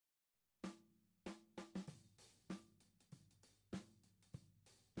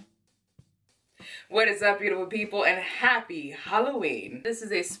What is up, beautiful people, and happy Halloween. This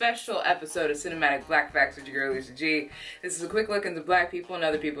is a special episode of Cinematic Black Facts with your girl, Lisa G. This is a quick look into black people and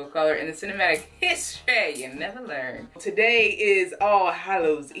other people of color in the cinematic history you never learned. Today is All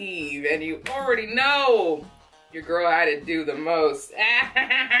Hallows Eve, and you already know your girl had to do the most.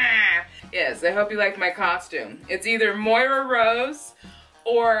 Yes, I hope you liked my costume. It's either Moira Rose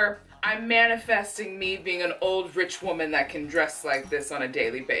or I'm manifesting me being an old rich woman that can dress like this on a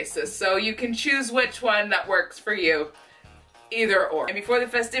daily basis. So you can choose which one that works for you, either or. And before the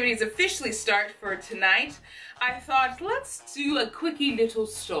festivities officially start for tonight, I thought let's do a quickie little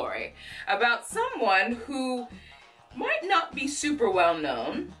story about someone who might not be super well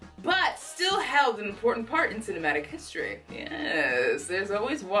known, but still held an important part in cinematic history. Yes, there's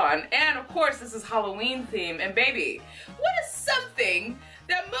always one. And of course, this is Halloween theme. And baby, what is something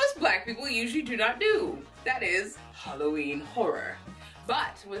that most black people usually do not do? That is Halloween horror.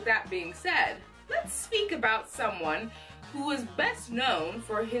 But with that being said, let's speak about someone who is best known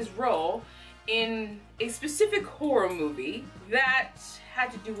for his role in a specific horror movie that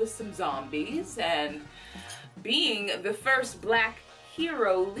had to do with some zombies and being the first black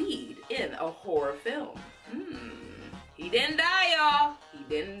hero lead in a horror film. He didn't die, y'all. He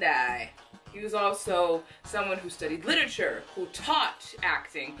didn't die. He was also someone who studied literature, who taught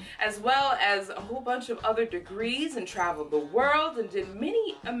acting, as well as a whole bunch of other degrees, and traveled the world and did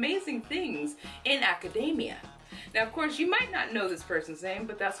many amazing things in academia. Now, of course, you might not know this person's name,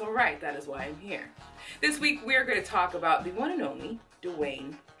 but that's all right. That is why I'm here. This week, we're going to talk about the one and only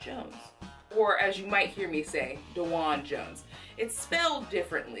Duane Jones. Or, as you might hear me say, Duane Jones. It's spelled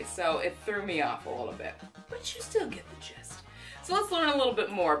differently, so it threw me off a little bit. But you still get the gist. So let's learn a little bit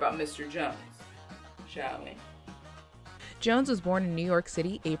more about Mr. Jones, shall we? Jones was born in New York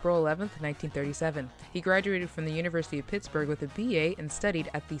City, April 11th, 1937. He graduated from the University of Pittsburgh with a BA and studied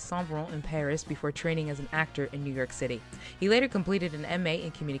at the Sorbonne in Paris before training as an actor in New York City. He later completed an MA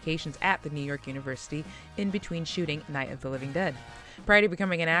in communications at the New York University in between shooting Night of the Living Dead. Prior to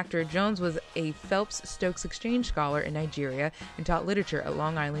becoming an actor, Jones was a Phelps-Stokes Exchange Scholar in Nigeria and taught literature at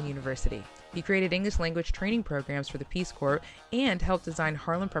Long Island University. He created English language training programs for the Peace Corps and helped design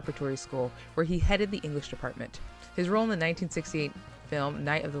Harlem Preparatory School, where he headed the English department. His role in the 1968 film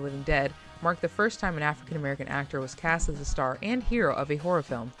Night of the Living Dead marked the first time an African-American actor was cast as a star and hero of a horror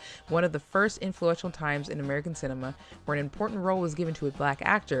film, one of the first influential times in American cinema where an important role was given to a black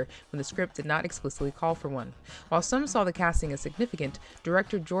actor when the script did not explicitly call for one. While some saw the casting as significant,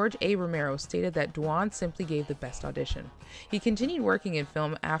 director George A. Romero stated that Duane simply gave the best audition. He continued working in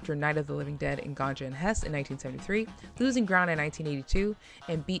film after Night of the Living Dead in Ganja and Hess in 1973, Losing Ground in 1982,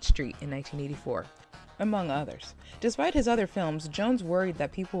 and Beach Street in 1984. Among others. Despite his other films, Jones worried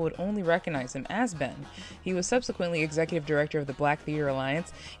that people would only recognize him as Ben. He was subsequently executive director of the Black Theater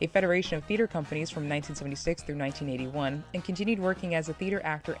Alliance, a federation of theater companies from 1976 through 1981, and continued working as a theater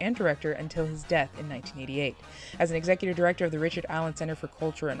actor and director until his death in 1988. As an executive director of the Richard Allen Center for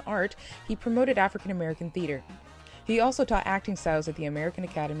Culture and Art, he promoted African American theater. He also taught acting styles at the American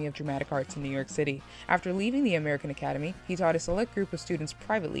Academy of Dramatic Arts in New York City. After leaving the American Academy, he taught a select group of students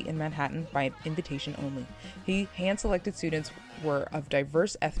privately in Manhattan by invitation only. He hand-selected students were of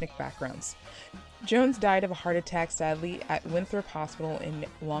diverse ethnic backgrounds. Jones died of a heart attack, sadly, at Winthrop Hospital in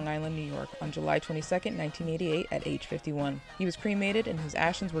Long Island, New York, on July 22, 1988, at age 51. He was cremated and his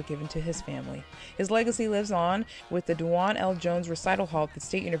ashes were given to his family. His legacy lives on with the Duane L. Jones Recital Hall at the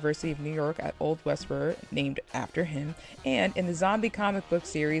State University of New York at Old Westboro, named after him, and in the zombie comic book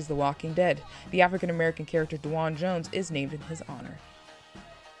series The Walking Dead. The African-American character Duane Jones is named in his honor.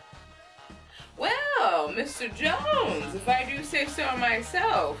 Well, Mr. Jones, if I do say so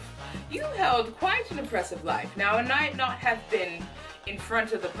myself, you held quite an impressive life. Now, it might not have been in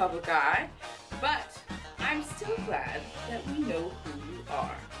front of the public eye, but I'm still glad that we know who you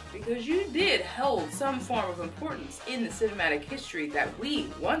are, because you did hold some form of importance in the cinematic history that we,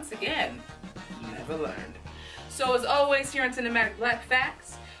 once again, never learned. So as always here on Cinematic Black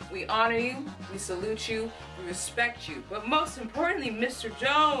Facts, we honor you, we salute you, we respect you, but most importantly, Mr.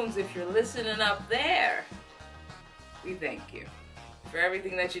 Jones, if you're listening up there, we thank you for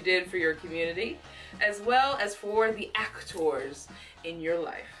everything that you did for your community, as well as for the actors in your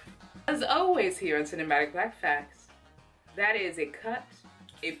life. As always here on Cinematic Black Facts, that is a cut,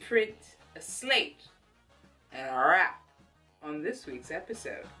 a print, a slate, and a wrap on this week's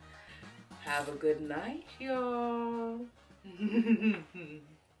episode. Have a good night, y'all.